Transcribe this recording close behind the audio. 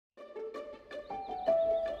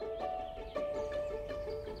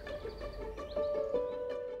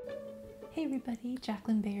everybody,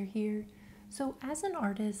 Jacqueline Bayer here. So as an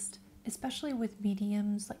artist, especially with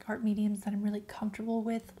mediums, like art mediums that I'm really comfortable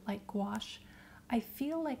with, like gouache, I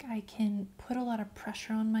feel like I can put a lot of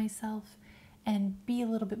pressure on myself and be a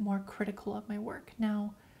little bit more critical of my work.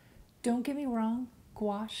 Now, don't get me wrong,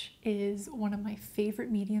 gouache is one of my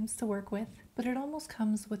favorite mediums to work with, but it almost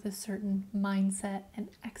comes with a certain mindset and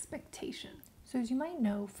expectation. So as you might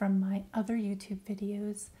know from my other YouTube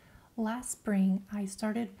videos, last spring I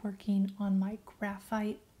started working on my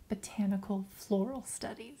graphite botanical floral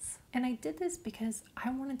studies. And I did this because I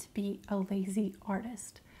wanted to be a lazy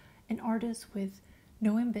artist, an artist with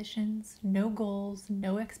no ambitions, no goals,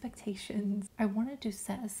 no expectations. I wanted to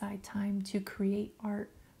set aside time to create art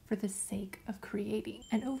for the sake of creating.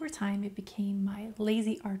 And over time it became my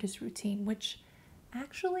lazy artist routine, which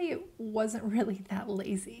actually it wasn't really that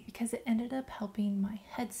lazy because it ended up helping my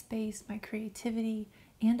headspace, my creativity,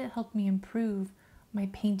 and it helped me improve my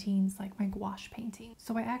paintings, like my gouache painting.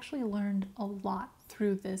 So I actually learned a lot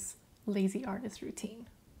through this lazy artist routine.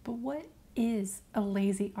 But what is a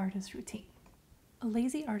lazy artist routine? A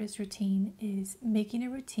lazy artist routine is making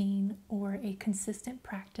a routine or a consistent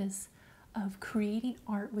practice of creating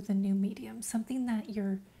art with a new medium, something that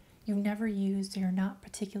you've never used or you're not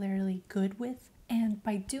particularly good with. And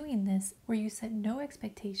by doing this, where you set no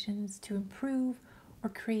expectations to improve or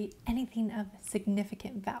create anything of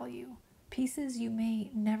significant value. Pieces you may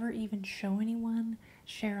never even show anyone,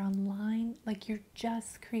 share online, like you're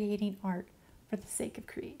just creating art for the sake of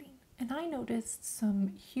creating. And I noticed some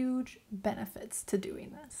huge benefits to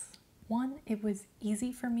doing this. One, it was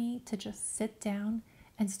easy for me to just sit down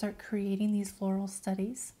and start creating these floral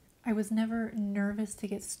studies. I was never nervous to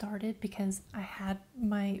get started because I had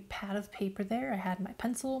my pad of paper there. I had my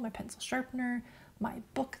pencil sharpener, my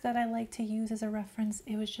book that I like to use as a reference.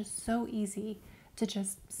 It was just so easy to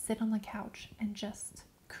just sit on the couch and just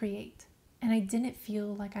create. And I didn't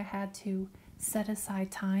feel like I had to set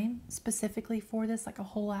aside time specifically for this, like a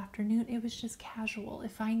whole afternoon. It was just casual.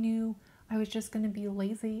 If I knew I was just going to be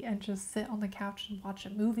lazy and just sit on the couch and watch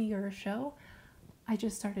a movie or a show, I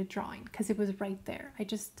just started drawing because it was right there.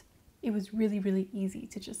 It was really, really easy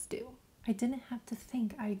to just do. I didn't have to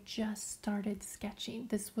think. I just started sketching.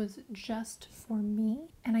 This was just for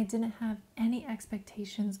me, and I didn't have any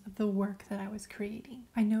expectations of the work that I was creating.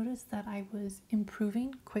 I noticed that I was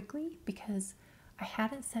improving quickly because I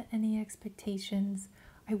hadn't set any expectations.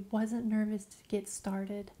 I wasn't nervous to get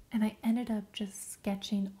started, and I ended up just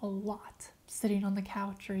sketching a lot. Sitting on the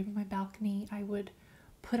couch or even my balcony, I would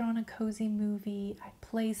put on a cozy movie, I'd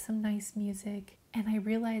play some nice music, and I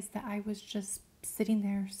realized that I was just sitting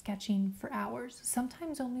there sketching for hours.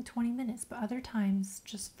 Sometimes only 20 minutes, but other times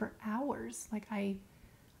just for hours. Like I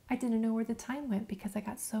didn't know where the time went because I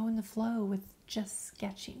got so in the flow with just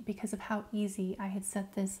sketching because of how easy I had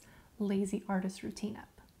set this lazy artist routine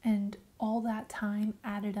up. And all that time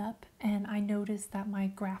added up, and I noticed that my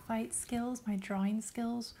graphite skills, my drawing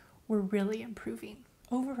skills, were really improving.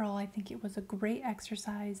 Overall, I think it was a great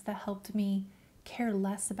exercise that helped me care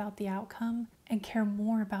less about the outcome and care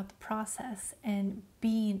more about the process and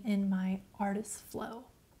being in my artist flow,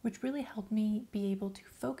 which really helped me be able to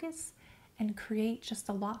focus and create just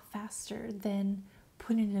a lot faster than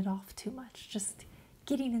putting it off too much. Just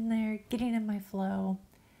getting in there, getting in my flow,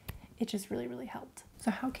 it just really, really helped. So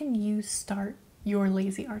how can you start your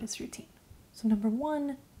lazy artist routine? So number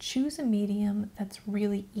one, choose a medium that's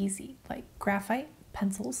really easy, like graphite,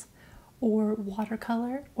 pencils, or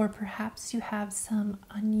watercolor, or perhaps you have some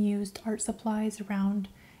unused art supplies around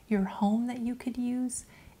your home that you could use.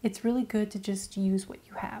 It's really good to just use what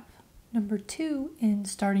you have. Number two, in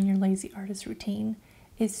starting your lazy artist routine,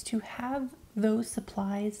 is to have those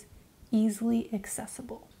supplies easily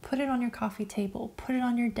accessible. Put it on your coffee table, put it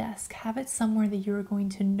on your desk, have it somewhere that you're going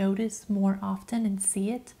to notice more often and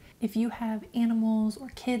see it. If you have animals or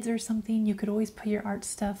kids or something, you could always put your art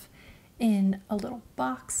stuff in a little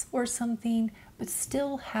box or something, but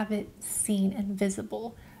still have it seen and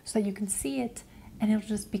visible so that you can see it and it'll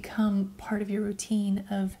just become part of your routine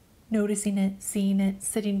of noticing it, seeing it,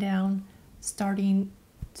 sitting down, starting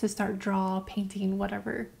to draw, painting,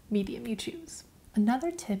 whatever medium you choose.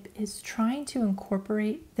 Another tip is trying to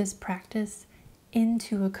incorporate this practice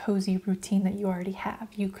into a cozy routine that you already have.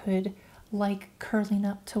 You could like curling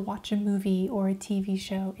up to watch a movie or a TV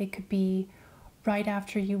show. It could be right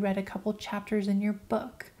after you read a couple chapters in your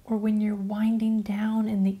book, or when you're winding down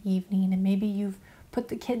in the evening and maybe you've put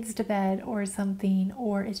the kids to bed or something,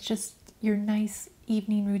 or it's just your nice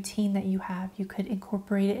evening routine that you have. You could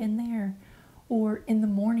incorporate it in there, or in the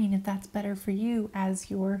morning if that's better for you as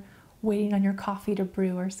you're waiting on your coffee to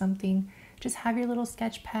brew or something. Just have your little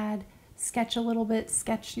sketch pad, sketch a little bit,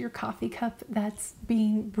 sketch your coffee cup that's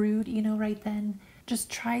being brewed, you know, right then.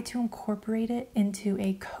 Just try to incorporate it into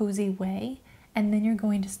a cozy way, and then you're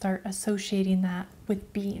going to start associating that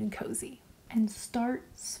with being cozy. And start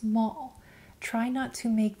small. Try not to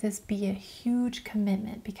make this be a huge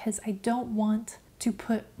commitment, because I don't want to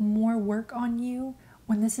put more work on you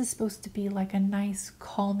when this is supposed to be like a nice,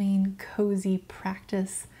 calming, cozy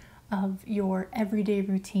practice of your everyday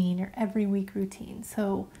routine or every week routine.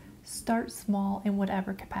 So start small in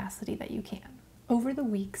whatever capacity that you can. Over the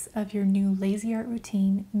weeks of your new lazy art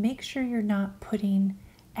routine, make sure you're not putting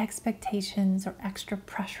expectations or extra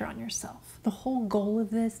pressure on yourself. The whole goal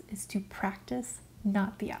of this is to practice,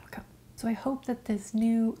 not the outcome. So I hope that this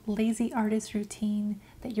new lazy artist routine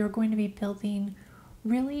that you're going to be building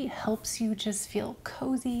really helps you just feel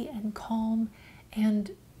cozy and calm.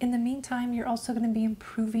 And in the meantime, you're also going to be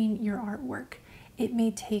improving your artwork. It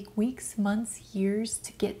may take weeks, months, years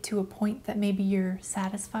to get to a point that maybe you're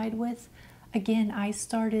satisfied with. Again, I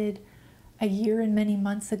started a year and many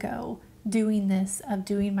months ago doing this, of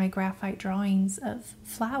doing my graphite drawings of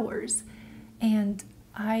flowers. And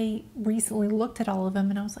I recently looked at all of them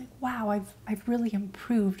and I was like, wow, I've really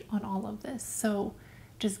improved on all of this. So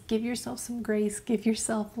just give yourself some grace, give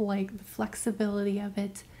yourself like the flexibility of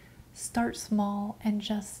it. Start small and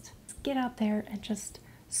just get out there and just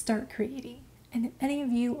start creating. And if any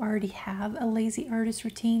of you already have a lazy artist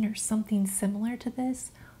routine or something similar to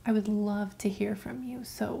this, I would love to hear from you.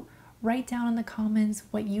 So write down in the comments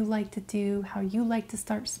what you like to do, how you like to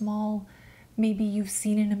start small. Maybe you've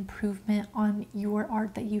seen an improvement on your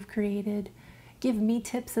art that you've created. Give me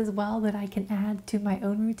tips as well that I can add to my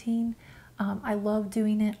own routine. I love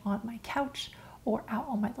doing it on my couch or out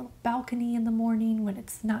on my little balcony in the morning when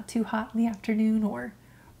it's not too hot in the afternoon or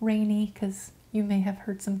rainy, because you may have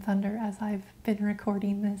heard some thunder as I've been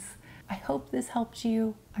recording this. I hope this helped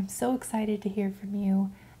you. I'm so excited to hear from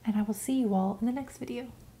you, and I will see you all in the next video.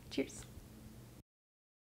 Cheers.